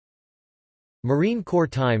Marine Corps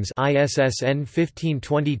Times ISSN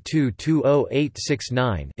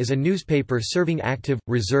 1522-20869 is a newspaper serving active,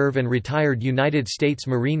 reserve and retired United States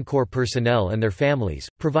Marine Corps personnel and their families,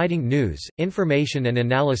 providing news, information and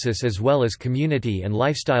analysis as well as community and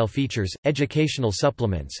lifestyle features, educational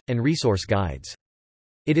supplements, and resource guides.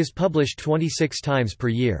 It is published 26 times per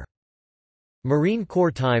year. Marine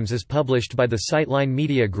Corps Times is published by the Sightline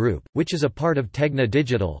Media Group, which is a part of Tegna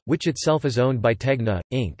Digital, which itself is owned by Tegna,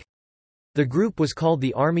 Inc. The group was called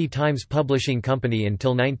the Army Times Publishing Company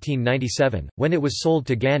until 1997, when it was sold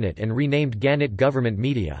to Gannett and renamed Gannett Government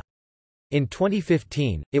Media. In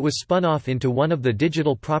 2015, it was spun off into one of the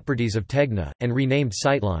digital properties of Tegna, and renamed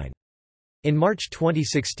Sightline. In March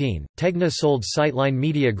 2016, Tegna sold Sightline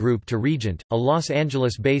Media Group to Regent, a Los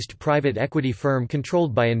Angeles-based private equity firm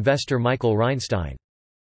controlled by investor Michael Reinstein.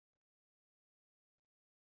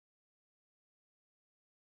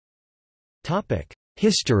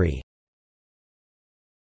 History.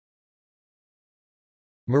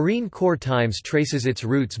 Marine Corps Times traces its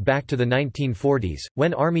roots back to the 1940s,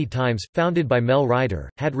 when Army Times, founded by Mel Ryder,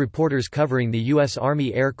 had reporters covering the U.S.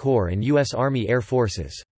 Army Air Corps and U.S. Army Air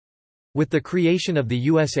Forces. With the creation of the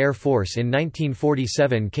U.S. Air Force in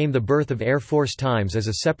 1947 came the birth of Air Force Times as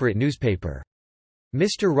a separate newspaper.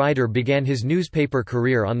 Mr. Ryder began his newspaper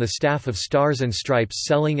career on the staff of Stars and Stripes,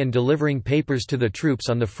 selling and delivering papers to the troops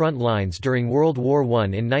on the front lines during World War I.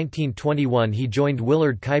 In 1921 he joined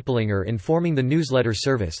Willard Kipelinger in forming the newsletter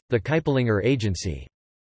service, the Kipelinger Agency.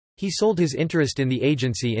 He sold his interest in the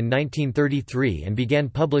agency in 1933 and began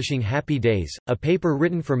publishing Happy Days, a paper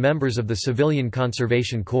written for members of the Civilian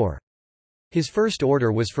Conservation Corps. His first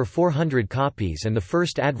order was for 400 copies and the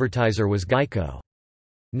first advertiser was Geico.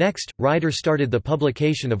 Next, Ryder started the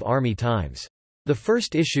publication of Army Times. The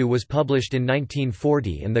first issue was published in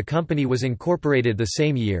 1940 and the company was incorporated the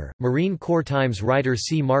same year. Marine Corps Times writer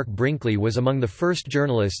C. Mark Brinkley was among the first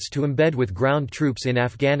journalists to embed with ground troops in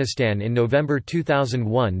Afghanistan in November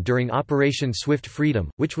 2001 during Operation Swift Freedom,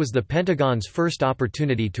 which was the Pentagon's first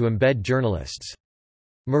opportunity to embed journalists.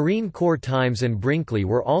 Marine Corps Times and Brinkley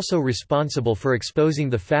were also responsible for exposing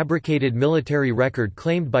the fabricated military record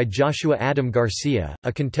claimed by Joshua Adam Garcia,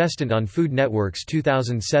 a contestant on Food Network's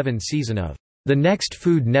 2007 season of The Next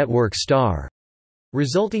Food Network Star,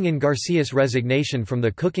 resulting in Garcia's resignation from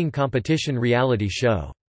the cooking competition reality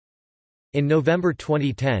show. In November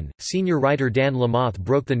 2010, senior writer Dan Lamothe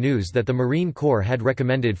broke the news that the Marine Corps had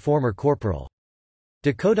recommended former Corporal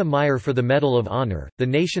Dakota Meyer for the Medal of Honor, the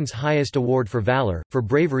nation's highest award for valor, for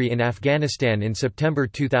bravery in Afghanistan in September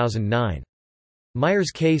 2009. Meyer's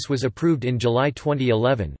case was approved in July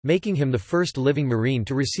 2011, making him the first living Marine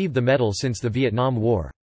to receive the medal since the Vietnam War.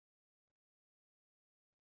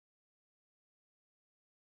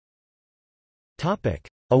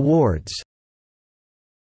 Awards.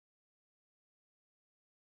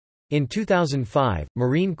 In 2005,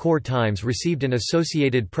 Marine Corps Times received an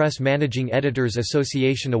Associated Press Managing Editors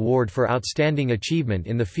Association Award for Outstanding Achievement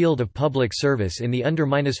in the Field of Public Service in the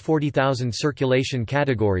under-40,000 circulation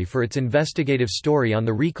category for its investigative story on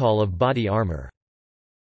the recall of body armor.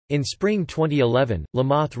 In spring 2011,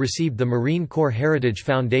 Lamothe received the Marine Corps Heritage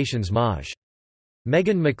Foundation's Maj.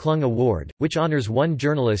 Megan McClung Award, which honors one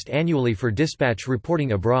journalist annually for dispatch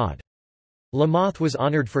reporting abroad. Lamothe was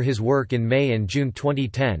honored for his work in May and June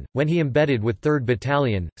 2010, when he embedded with 3rd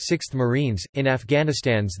Battalion, 6th Marines, in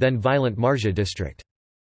Afghanistan's then violent Marja district.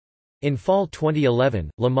 In fall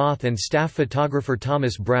 2011, Lamothe and staff photographer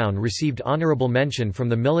Thomas Brown received honorable mention from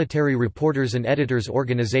the Military Reporters and Editors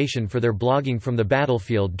Organization for their blogging from the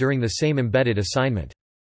battlefield during the same embedded assignment.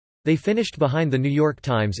 They finished behind the New York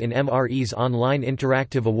Times in MRE's Online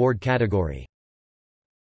Interactive Award category.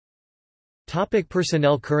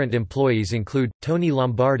 Personnel. Current employees include, Tony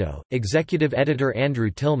Lombardo, Executive Editor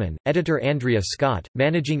Andrew Tillman, Editor Andrea Scott,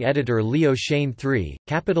 Managing Editor Leo Shane III,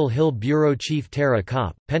 Capitol Hill Bureau Chief Tara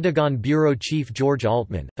Kopp, Pentagon Bureau Chief George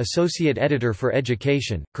Altman, Associate Editor for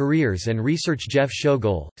Education, Careers and Research Jeff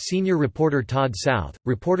Shogol, Senior Reporter Todd South,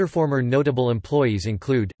 Reporter. Former notable employees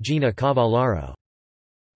include, Gina Cavallaro.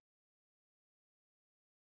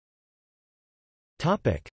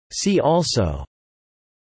 See also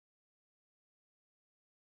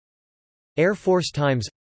Air Force Times,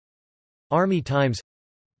 Army Times,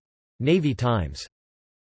 Navy Times.